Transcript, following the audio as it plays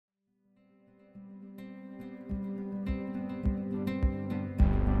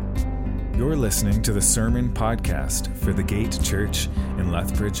You're listening to the Sermon Podcast for the Gate Church in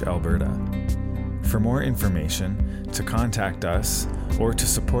Lethbridge, Alberta. For more information, to contact us, or to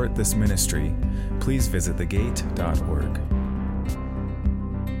support this ministry, please visit thegate.org.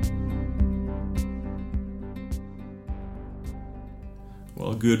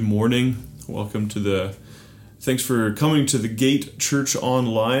 Well, good morning. Thanks for coming to the Gate Church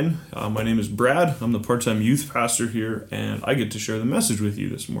Online. My name is Brad. I'm the part-time youth pastor here, and I get to share the message with you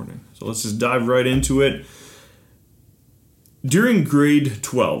this morning. So let's just dive right into it. During grade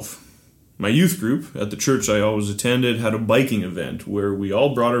 12, my youth group at the church I always attended had a biking event where we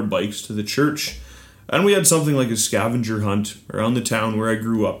all brought our bikes to the church, and we had something like a scavenger hunt around the town where I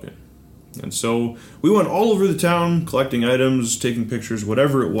grew up in. And so we went all over the town, collecting items, taking pictures,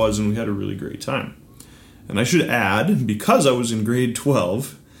 whatever it was, and we had a really great time. And I should add, because I was in grade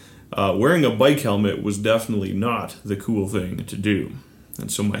 12, wearing a bike helmet was definitely not the cool thing to do.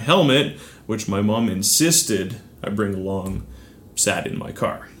 And so my helmet, which my mom insisted I bring along, sat in my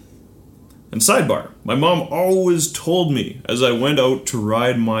car. And sidebar, my mom always told me as I went out to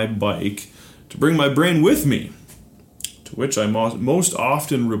ride my bike to bring my brain with me. To which I most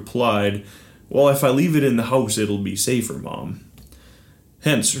often replied, well, if I leave it in the house, it'll be safer, Mom.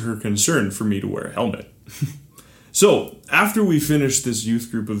 Hence her concern for me to wear a helmet. So, after we finished this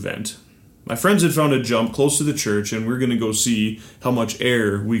youth group event, my friends had found a jump close to the church, and we're going to go see how much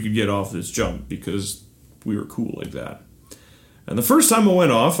air we could get off this jump, because we were cool like that. And the first time I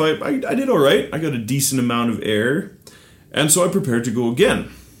went off, I did all right. I got a decent amount of air, and so I prepared to go again.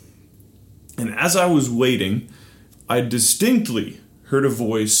 And as I was waiting, I distinctly heard a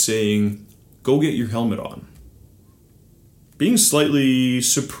voice saying, "Go get your helmet on." Being slightly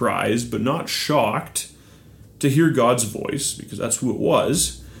surprised, but not shocked to hear God's voice, because that's who it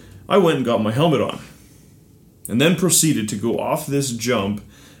was, I went and got my helmet on. And then proceeded to go off this jump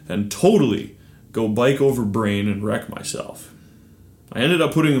and totally go bike over brain and wreck myself. I ended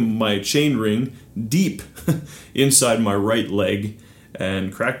up putting my chain ring deep inside my right leg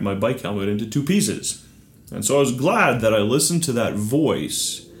and cracked my bike helmet into two pieces. And so I was glad that I listened to that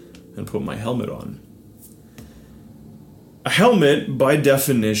voice and put my helmet on. A helmet, by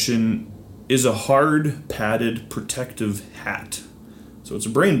definition, is a hard, padded, protective hat. So it's a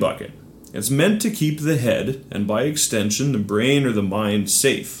brain bucket. It's meant to keep the head, and by extension, the brain or the mind,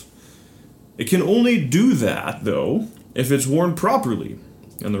 safe. It can only do that, though, if it's worn properly,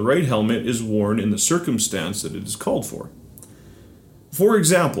 and the right helmet is worn in the circumstance that it is called for. For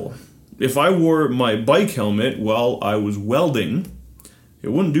example, if I wore my bike helmet while I was welding,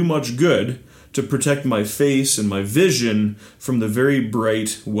 it wouldn't do much good to protect my face and my vision from the very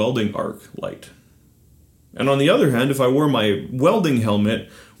bright welding arc light. And on the other hand, if I wore my welding helmet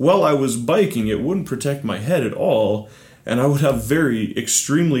while I was biking, it wouldn't protect my head at all, and I would have very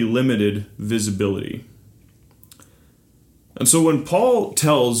extremely limited visibility. And so when Paul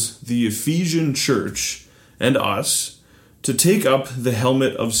tells the Ephesian church and us to take up the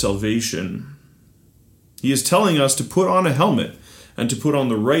helmet of salvation, he is telling us to put on a helmet and to put on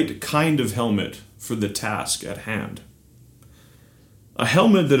the right kind of helmet for the task at hand. A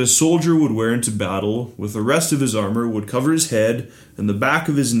helmet that a soldier would wear into battle with the rest of his armor would cover his head and the back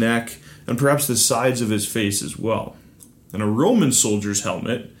of his neck and perhaps the sides of his face as well. And a Roman soldier's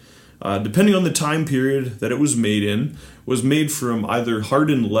helmet, depending on the time period that it was made in, was made from either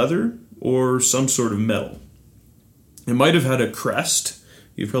hardened leather or some sort of metal. It might have had a crest.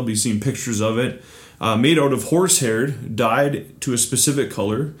 You've probably seen pictures of it. Made out of horsehair, dyed to a specific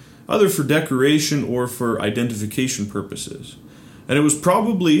color, either for decoration or for identification purposes. And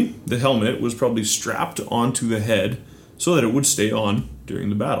the helmet was probably strapped onto the head so that it would stay on during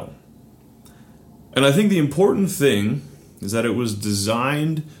the battle. And I think the important thing is that it was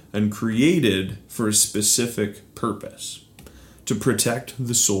designed and created for a specific purpose, to protect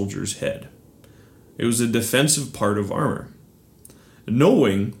the soldier's head. It was a defensive part of armor.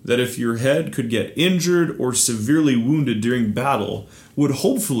 Knowing that if your head could get injured or severely wounded during battle would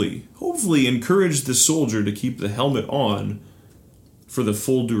hopefully encourage the soldier to keep the helmet on for the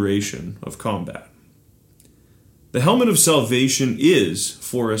full duration of combat. The helmet of salvation is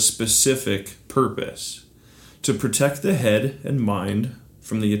for a specific purpose, to protect the head and mind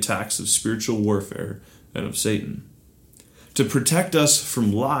from the attacks of spiritual warfare and of Satan. To protect us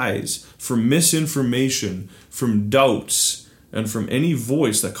from lies, from misinformation, from doubts, and from any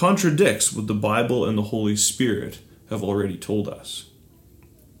voice that contradicts what the Bible and the Holy Spirit have already told us.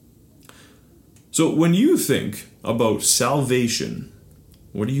 So when you think about salvation,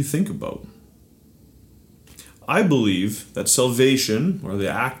 what do you think about? I believe that salvation, or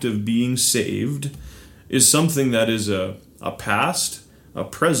the act of being saved, is something that is a past, a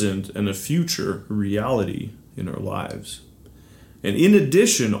present, and a future reality in our lives. And in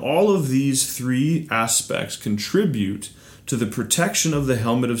addition, all of these three aspects contribute to the protection of the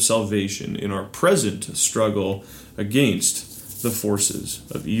helmet of salvation in our present struggle against the forces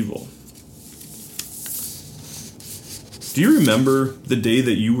of evil. Do you remember the day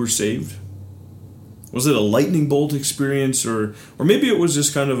that you were saved? Was it a lightning bolt experience, or maybe it was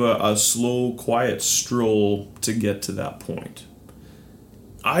just kind of a slow, quiet stroll to get to that point?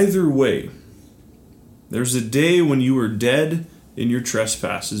 Either way, there's a day when you were dead in your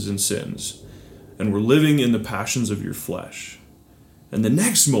trespasses and sins, and were living in the passions of your flesh. And the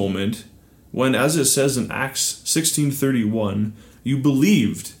next moment, when, as it says in Acts 16:31, you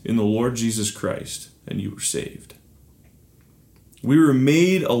believed in the Lord Jesus Christ, and you were saved. We were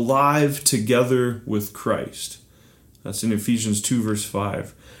made alive together with Christ. That's in Ephesians 2 verse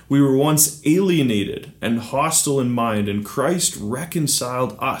 5. We were once alienated and hostile in mind, and Christ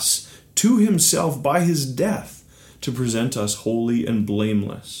reconciled us to himself by his death to present us holy and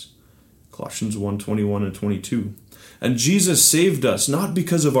blameless. Colossians 1:21 and 22. And Jesus saved us not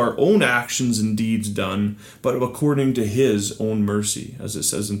because of our own actions and deeds done, but according to his own mercy, as it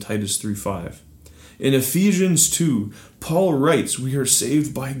says in Titus 3:5. In Ephesians 2, Paul writes, we are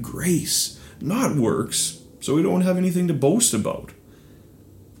saved by grace, not works, so we don't have anything to boast about.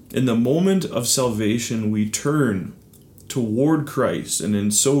 In the moment of salvation, we turn toward Christ, and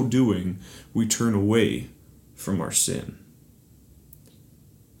in so doing, we turn away from our sin.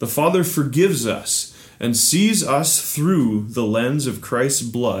 The Father forgives us and sees us through the lens of Christ's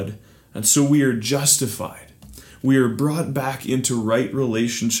blood, and so we are justified. We are brought back into right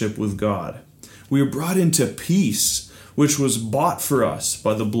relationship with God. We are brought into peace, which was bought for us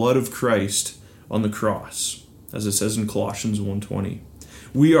by the blood of Christ on the cross, as it says in Colossians 1:20.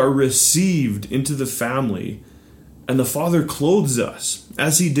 We are received into the family, and the Father clothes us,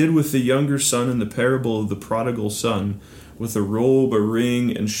 as he did with the younger son in the parable of the prodigal son, with a robe, a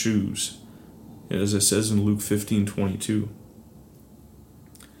ring, and shoes, as it says in Luke 15:22.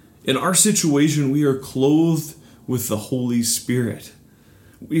 In our situation, we are clothed with the Holy Spirit.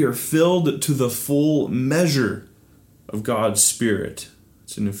 We are filled to the full measure of God's Spirit.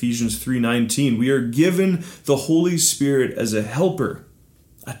 It's in Ephesians 3:19. We are given the Holy Spirit as a helper,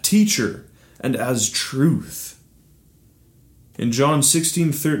 a teacher, and as truth. In John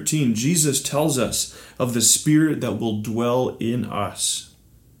 16:13, Jesus tells us of the Spirit that will dwell in us.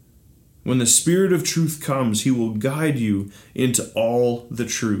 When the Spirit of truth comes, he will guide you into all the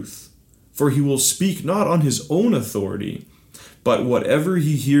truth. For he will speak not on his own authority, but whatever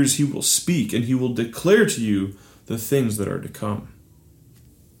he hears he will speak, and he will declare to you the things that are to come.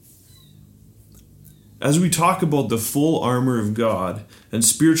 As we talk about the full armor of God and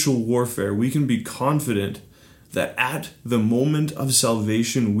spiritual warfare, we can be confident that at the moment of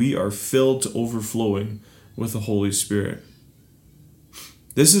salvation, we are filled to overflowing with the Holy Spirit.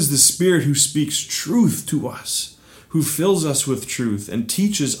 This is the Spirit who speaks truth to us, who fills us with truth and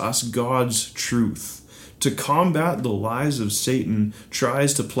teaches us God's truth. To combat the lies of Satan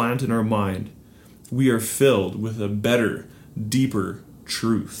tries to plant in our mind, we are filled with a better, deeper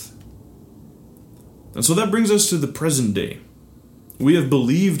truth. And so that brings us to the present day. We have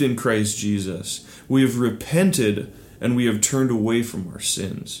believed in Christ Jesus. We have repented, and we have turned away from our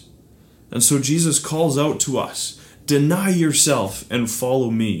sins. And so Jesus calls out to us, deny yourself and follow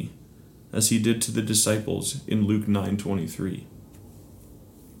me, as he did to the disciples in Luke 9:23.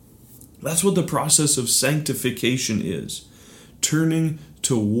 That's what the process of sanctification is, turning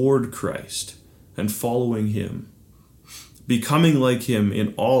toward Christ and following him, becoming like him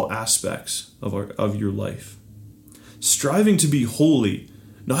in all aspects of your life. Striving to be holy,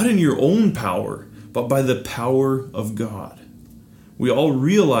 not in your own power, but by the power of God. We all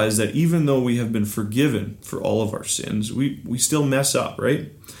realize that even though we have been forgiven for all of our sins, we still mess up,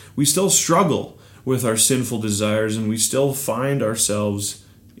 right? We still struggle with our sinful desires, and we still find ourselves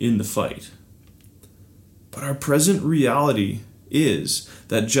in the fight. But our present reality is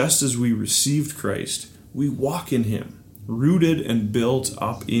that just as we received Christ, we walk in him, rooted and built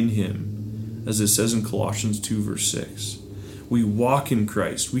up in him. As it says in Colossians 2 verse 6. We walk in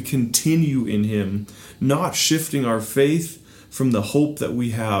Christ. We continue in him, not shifting our faith from the hope that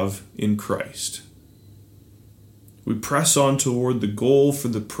we have in Christ. We press on toward the goal for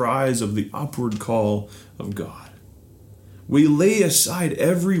the prize of the upward call of God. We lay aside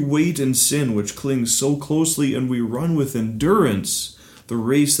every weight and sin which clings so closely, and we run with endurance the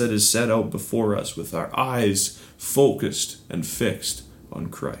race that is set out before us, with our eyes focused and fixed on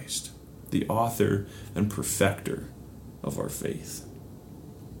Christ, the author and perfecter of our faith.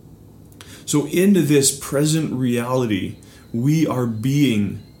 So into this present reality, we are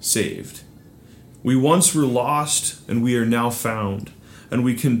being saved. We once were lost, and we are now found, and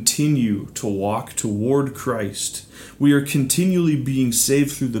we continue to walk toward Christ. We are continually being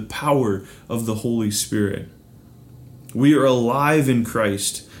saved through the power of the Holy Spirit. We are alive in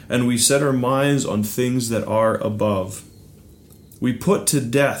Christ, and we set our minds on things that are above. We put to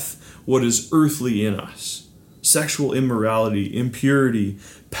death what is earthly in us: sexual immorality, impurity,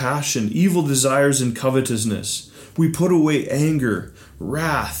 passion, evil desires, and covetousness. We put away anger,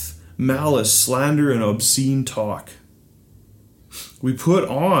 wrath, malice, slander, and obscene talk. We put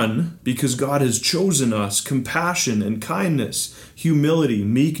on, because God has chosen us, compassion and kindness, humility,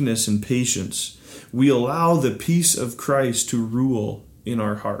 meekness, and patience. We allow the peace of Christ to rule in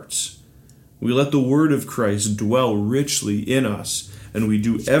our hearts. We let the word of Christ dwell richly in us, and we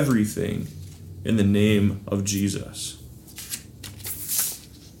do everything in the name of Jesus.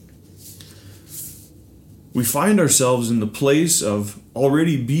 We find ourselves in the place of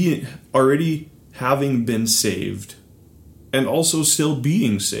already having been saved, and also still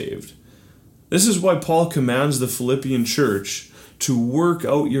being saved. This is why Paul commands the Philippian church to work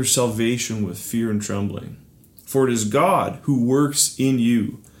out your salvation with fear and trembling. For it is God who works in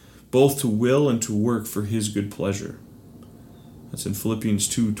you, both to will and to work for his good pleasure. That's in Philippians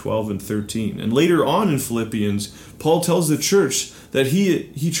 2:12 and 13. And later on in Philippians, Paul tells the church that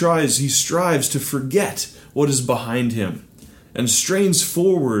he strives to forget what is behind him and strains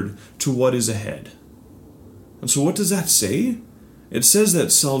forward to what is ahead. And so what does that say? It says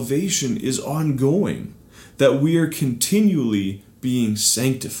that salvation is ongoing, that we are continually being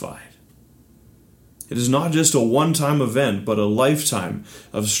sanctified. It is not just a one-time event, but a lifetime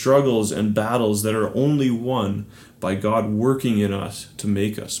of struggles and battles that are only won by God working in us to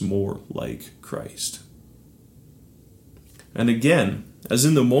make us more like Christ. And again, as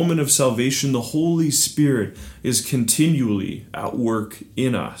in the moment of salvation, the Holy Spirit is continually at work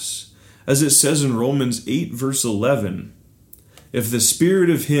in us. As it says in Romans 8, verse 11, if the Spirit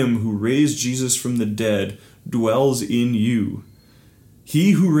of him who raised Jesus from the dead dwells in you,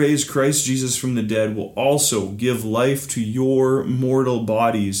 he who raised Christ Jesus from the dead will also give life to your mortal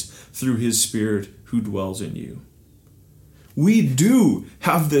bodies through his Spirit who dwells in you. We do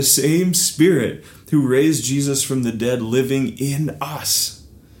have the same Spirit who raised Jesus from the dead living in us.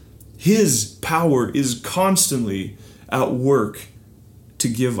 His power is constantly at work to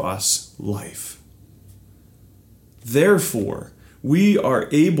give us life. Therefore, we are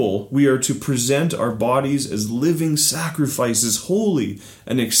to present our bodies as living sacrifices, holy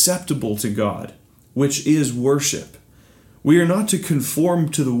and acceptable to God, which is worship. We are not to conform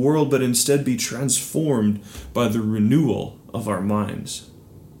to the world, but instead be transformed by the renewal of our minds.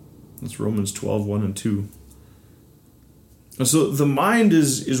 That's Romans 12, 1 and 2. And so the mind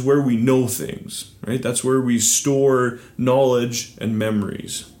is where we know things, right? That's where we store knowledge and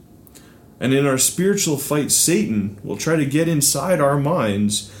memories. And in our spiritual fight, Satan will try to get inside our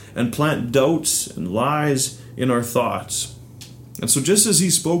minds and plant doubts and lies in our thoughts. And so just as he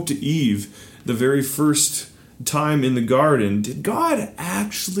spoke to Eve the very first time in the garden, did God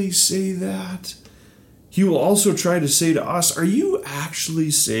actually say that? He will also try to say to us, are you actually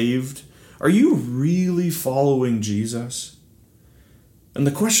saved? Are you really following Jesus? And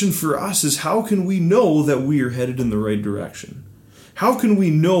the question for us is, how can we know that we are headed in the right direction? How can we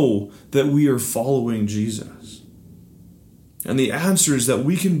know that we are following Jesus? And the answer is that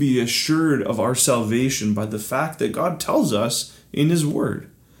we can be assured of our salvation by the fact that God tells us in his word.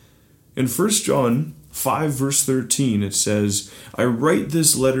 In 1 John 5 verse 13 it says, I write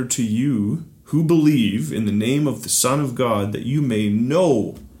this letter to you who believe in the name of the Son of God, that you may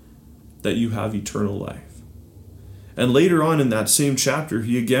know that you have eternal life. And later on in that same chapter,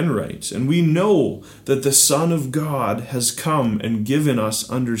 he again writes, and we know that the Son of God has come and given us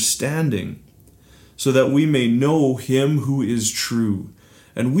understanding, so that we may know him who is true.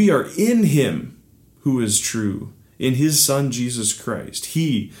 And we are in him who is true, in his Son Jesus Christ.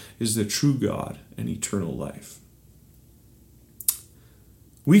 He is the true God and eternal life.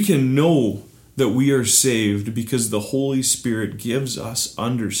 We can know that we are saved because the Holy Spirit gives us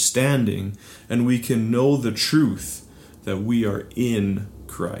understanding, and we can know the truth that we are in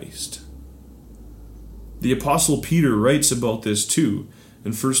Christ. The Apostle Peter writes about this too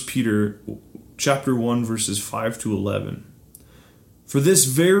in 1 Peter chapter 1 verses 5 to 11. For this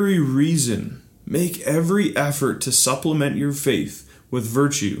very reason, make every effort to supplement your faith with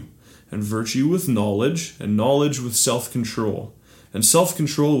virtue, and virtue with knowledge, and knowledge with self-control, and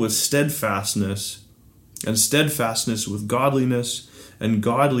self-control with steadfastness, and steadfastness with godliness, and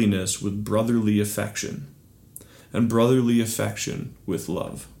godliness with brotherly affection, and brotherly affection with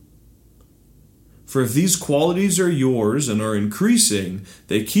love. For if these qualities are yours and are increasing,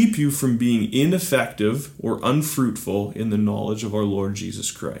 they keep you from being ineffective or unfruitful in the knowledge of our Lord Jesus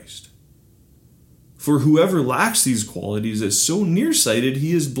Christ. For whoever lacks these qualities is so nearsighted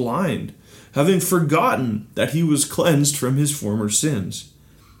he is blind, having forgotten that he was cleansed from his former sins.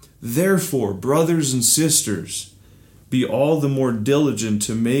 Therefore, brothers and sisters, be all the more diligent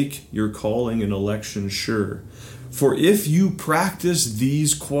to make your calling and election sure. For if you practice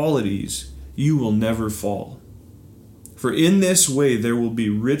these qualities, you will never fall. For in this way there will be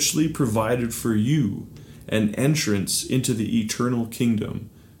richly provided for you an entrance into the eternal kingdom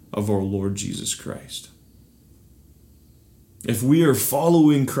of our Lord Jesus Christ. If we are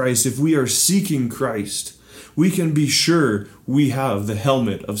following Christ, if we are seeking Christ, we can be sure we have the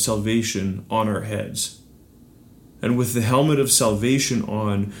helmet of salvation on our heads. And with the helmet of salvation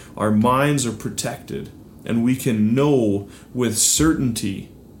on, our minds are protected, and we can know with certainty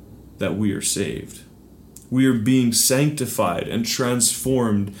that we are saved. We are being sanctified and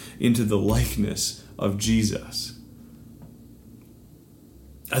transformed into the likeness of Jesus.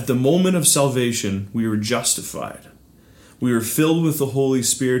 At the moment of salvation, we are justified. We are filled with the Holy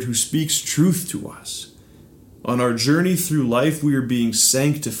Spirit who speaks truth to us. On our journey through life, we are being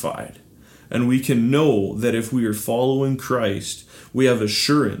sanctified, and we can know that if we are following Christ, we have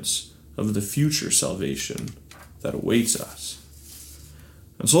assurance of the future salvation that awaits us.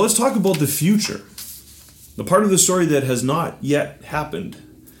 And so let's talk about the future, the part of the story that has not yet happened,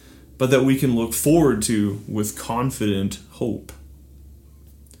 but that we can look forward to with confident hope.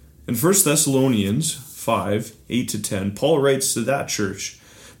 In 1 Thessalonians 5, 8-10, Paul writes to that church,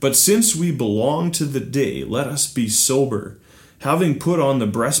 "But since we belong to the day, let us be sober, having put on the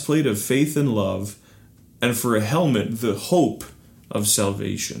breastplate of faith and love, and for a helmet the hope of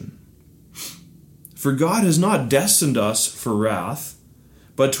salvation. For God has not destined us for wrath,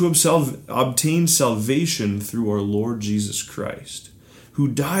 but to obtain salvation through our Lord Jesus Christ, who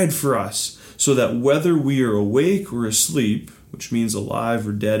died for us, so that whether we are awake or asleep," which means alive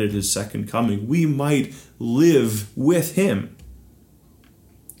or dead at his second coming, "we might live with him."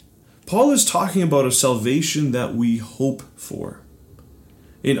 Paul is talking about a salvation that we hope for.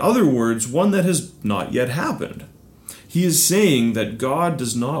 In other words, one that has not yet happened. He is saying that God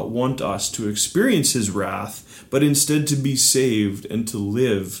does not want us to experience his wrath, but instead to be saved and to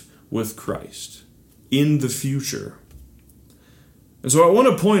live with Christ in the future. And so I want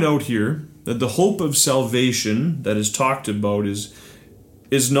to point out here that the hope of salvation that is talked about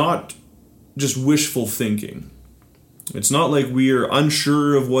is not just wishful thinking. It's not like we are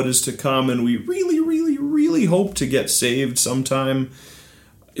unsure of what is to come and we really hope to get saved sometime.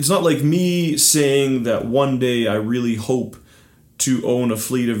 It's not like me saying that one day I really hope to own a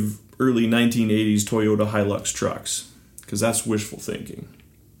fleet of early 1980s Toyota Hilux trucks, because that's wishful thinking.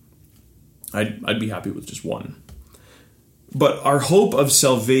 I'd be happy with just one. But our hope of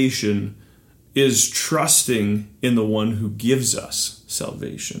salvation is trusting in the one who gives us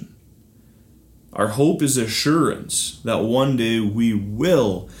salvation. Our hope is assurance that one day we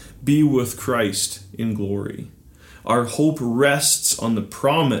will be with Christ in glory. Our hope rests on the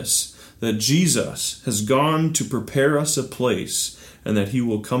promise that Jesus has gone to prepare us a place and that he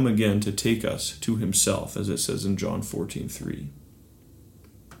will come again to take us to himself, as it says in John 14:3.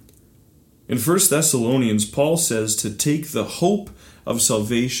 In 1 Thessalonians, Paul says to take the hope of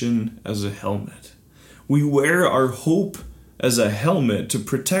salvation as a helmet. We wear our hope as a helmet to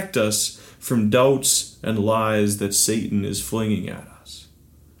protect us from doubts and lies that Satan is flinging at us.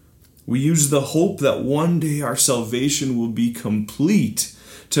 We use the hope that one day our salvation will be complete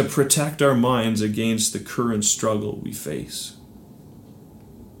to protect our minds against the current struggle we face.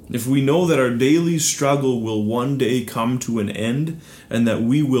 If we know that our daily struggle will one day come to an end and that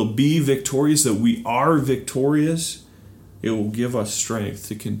we will be victorious, that we are victorious, it will give us strength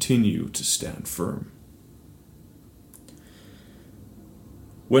to continue to stand firm.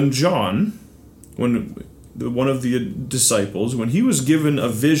 When John, one of the disciples, when he was given a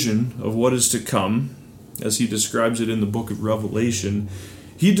vision of what is to come, as he describes it in the book of Revelation,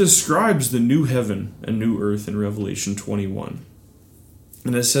 he describes the new heaven and new earth in Revelation 21.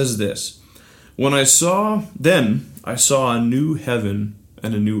 And it says this, Then I saw a new heaven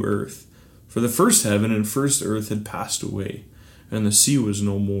and a new earth, for the first heaven and first earth had passed away, and the sea was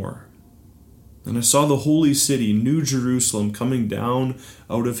no more. And I saw the holy city, New Jerusalem, coming down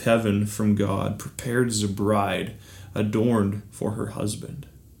out of heaven from God, prepared as a bride, adorned for her husband.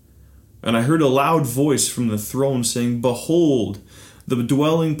 And I heard a loud voice from the throne saying, Behold, the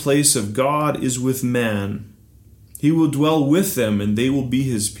dwelling place of God is with man. He will dwell with them, and they will be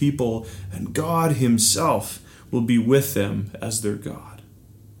his people, and God himself will be with them as their God.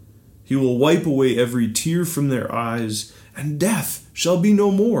 He will wipe away every tear from their eyes, and death shall be no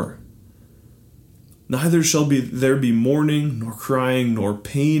more. Neither shall there be mourning, nor crying, nor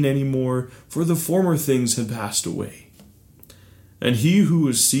pain any more, for the former things have passed away. And he who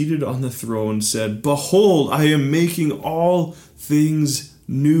was seated on the throne said, Behold, I am making all things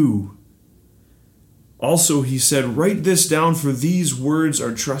new. Also he said, Write this down, for these words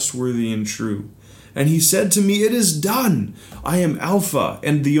are trustworthy and true. And he said to me, It is done. I am Alpha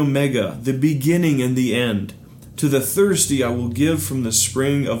and the Omega, the beginning and the end. To the thirsty I will give from the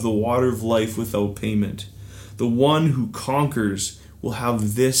spring of the water of life without payment. The one who conquers will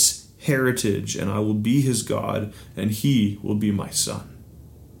have this heritage, and I will be his God, and he will be my son.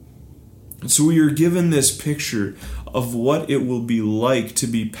 And so we are given this picture of what it will be like to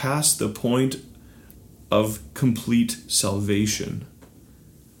be past the point of complete salvation.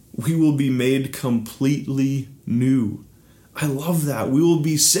 We will be made completely new. I love that. We will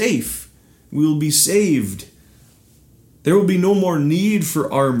be safe. We will be saved. There will be no more need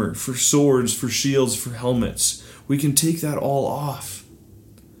for armor, for swords, for shields, for helmets. We can take that all off.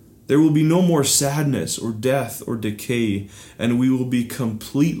 There will be no more sadness or death or decay, and we will be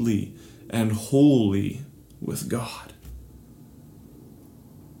completely and wholly with God.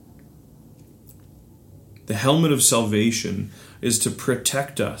 The helmet of salvation is to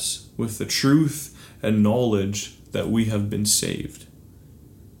protect us with the truth and knowledge that we have been saved,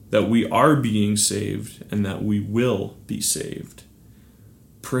 that we are being saved, and that we will be saved.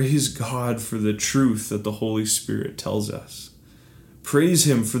 Praise God for the truth that the Holy Spirit tells us. Praise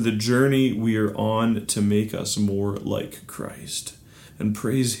him for the journey we are on to make us more like Christ. And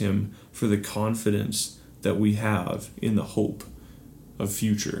praise him for the confidence that we have in the hope of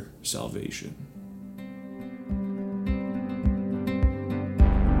future salvation.